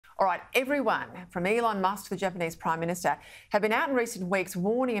All right, everyone from Elon Musk to the Japanese Prime Minister have been out in recent weeks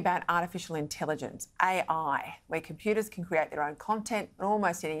warning about artificial intelligence, AI, where computers can create their own content on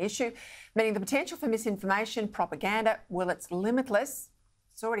almost any issue, meaning the potential for misinformation, propaganda, well, it's limitless.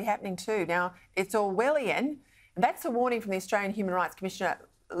 It's already happening too. Now, it's Orwellian, and that's a warning from the Australian Human Rights Commissioner,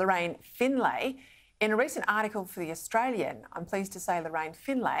 Lorraine Finlay. In a recent article for The Australian, I'm pleased to say Lorraine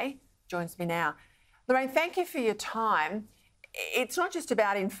Finlay joins me now. Lorraine, thank you for your time. It's not just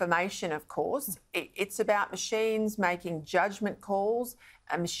about information, of course. It's about machines making judgment calls,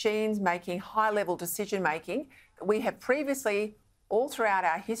 machines making high-level decision-making that we have previously, all throughout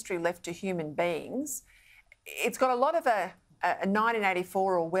our history, left to human beings. It's got a lot of a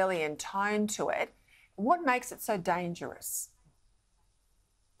 1984 Orwellian tone to it. What makes it so dangerous?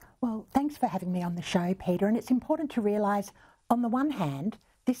 Well, thanks for having me on the show, Peter. And it's important to realise, on the one hand,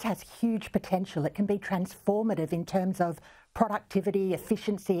 this has huge potential. It can be transformative in terms of productivity,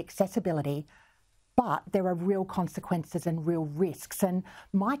 efficiency, accessibility, but there are real consequences and real risks. And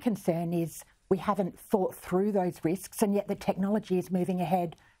my concern is we haven't thought through those risks, and yet the technology is moving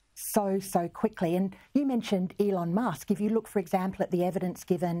ahead so quickly. And you mentioned Elon Musk. If you look, for example, at the evidence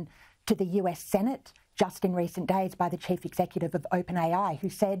given to the US Senate just in recent days by the chief executive of OpenAI, who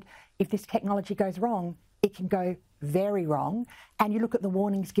said if this technology goes wrong, it can go very wrong. And you look at the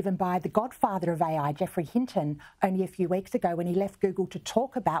warnings given by the godfather of AI, Geoffrey Hinton, only a few weeks ago when he left Google to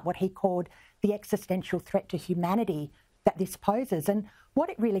talk about what he called the existential threat to humanity that this poses. And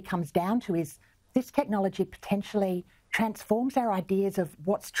what it really comes down to is this technology potentially transforms our ideas of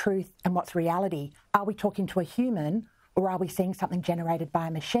what's truth and what's reality. Are we talking to a human, or are we seeing something generated by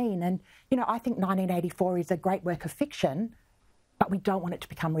a machine? And, you know, I think 1984 is a great work of fiction, but we don't want it to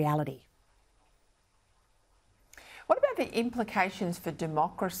become reality. What about the implications for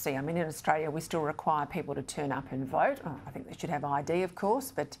democracy? I mean, in Australia, we still require people to turn up and vote. Oh, I think they should have ID, of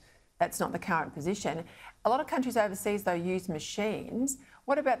course, but that's not the current position. A lot of countries overseas, though, use machines.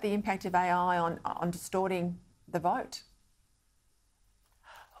 What about the impact of AI on distorting the vote?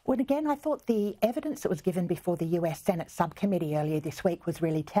 Well, again, I thought the evidence that was given before the US Senate subcommittee earlier this week was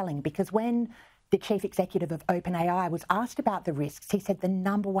really telling, because when the chief executive of OpenAI was asked about the risks, he said the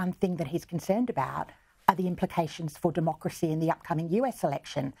number one thing that he's concerned about are the implications for democracy in the upcoming US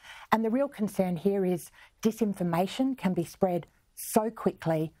election. And the real concern here is disinformation can be spread so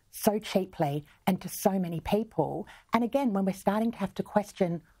quickly, so cheaply, and to so many people. And again, when we're starting to have to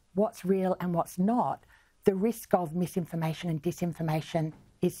question what's real and what's not, the risk of misinformation and disinformation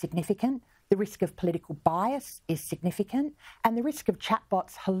is significant. The risk of political bias is significant. And the risk of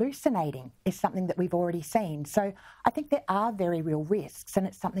chatbots hallucinating is something that we've already seen. So I think there are very real risks, and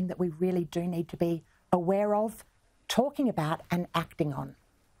it's something that we really do need to be aware of, talking about and acting on.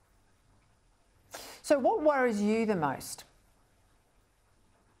 So what worries you the most?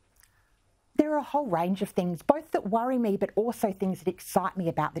 There are a whole range of things, both that worry me, but also things that excite me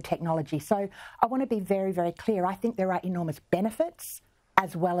about the technology. So I want to be very, very clear. I think there are enormous benefits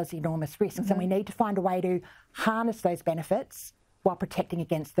as well as enormous risks, and we need to find a way to harness those benefits while protecting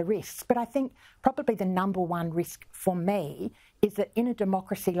against the risks. But I think probably the number one risk for me is that in a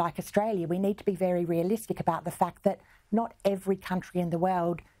democracy like Australia, we need to be very realistic about the fact that not every country in the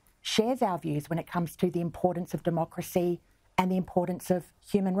world shares our views when it comes to the importance of democracy and the importance of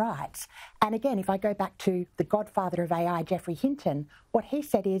human rights. And again, if I go back to the godfather of AI, Geoffrey Hinton, what he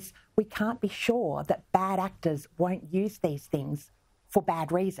said is we can't be sure that bad actors won't use these things for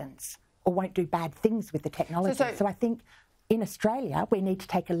bad reasons or won't do bad things with the technology. So I think in Australia, we need to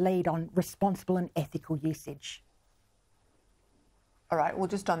take a lead on responsible and ethical usage. All right, well,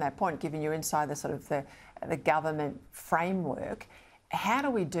 just on that point, given you're inside the sort of the government framework, how do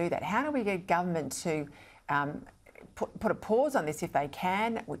we do that? How do we get government to put a pause on this if they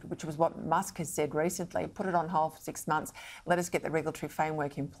can, which was what Musk has said recently, put it on hold for 6 months, let us get the regulatory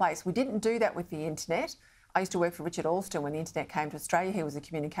framework in place. We didn't do that with the internet. I used to work for Richard Alston when the internet came to Australia. He was the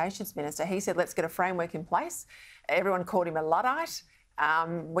communications minister. He said, let's get a framework in place. Everyone called him a Luddite.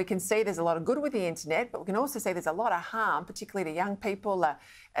 We can see there's a lot of good with the internet, but we can also see there's a lot of harm, particularly to young people,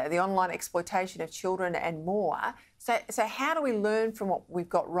 the online exploitation of children and more. So how do we learn from what we've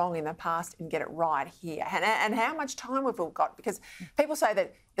got wrong in the past and get it right here? And how much time we've all got? Because people say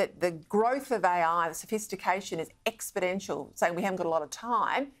that the growth of AI, the sophistication is exponential, saying we haven't got a lot of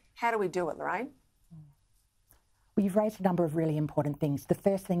time. How do we do it, Lorraine? Well, you've raised a number of really important things. The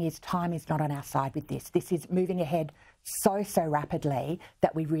first thing is time is not on our side with this. This is moving ahead so rapidly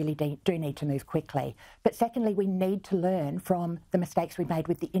that we really do need to move quickly. But secondly, we need to learn from the mistakes we made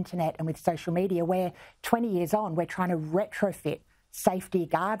with the internet and with social media, where 20 years on, we're trying to retrofit safety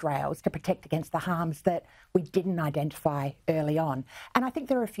guardrails to protect against the harms that we didn't identify early on. And I think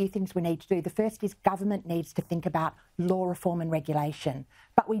there are a few things we need to do. The first is government needs to think about law reform and regulation,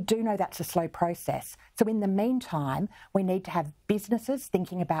 but we do know that's a slow process. So in the meantime, we need to have businesses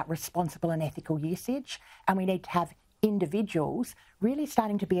thinking about responsible and ethical usage, and we need to have individuals really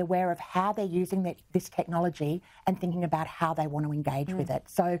starting to be aware of how they're using this technology and thinking about how they want to engage with it.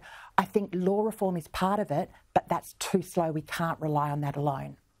 So I think law reform is part of it, but that's too slow. We can't rely on that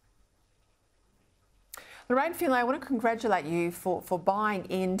alone. Lorraine, Finlay, I want to congratulate you for buying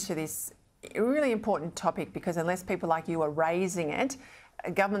into this really important topic, because unless people like you are raising it,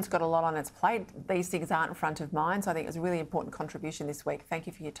 government's got a lot on its plate. These things aren't front of mind. So I think it was a really important contribution this week. Thank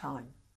you for your time.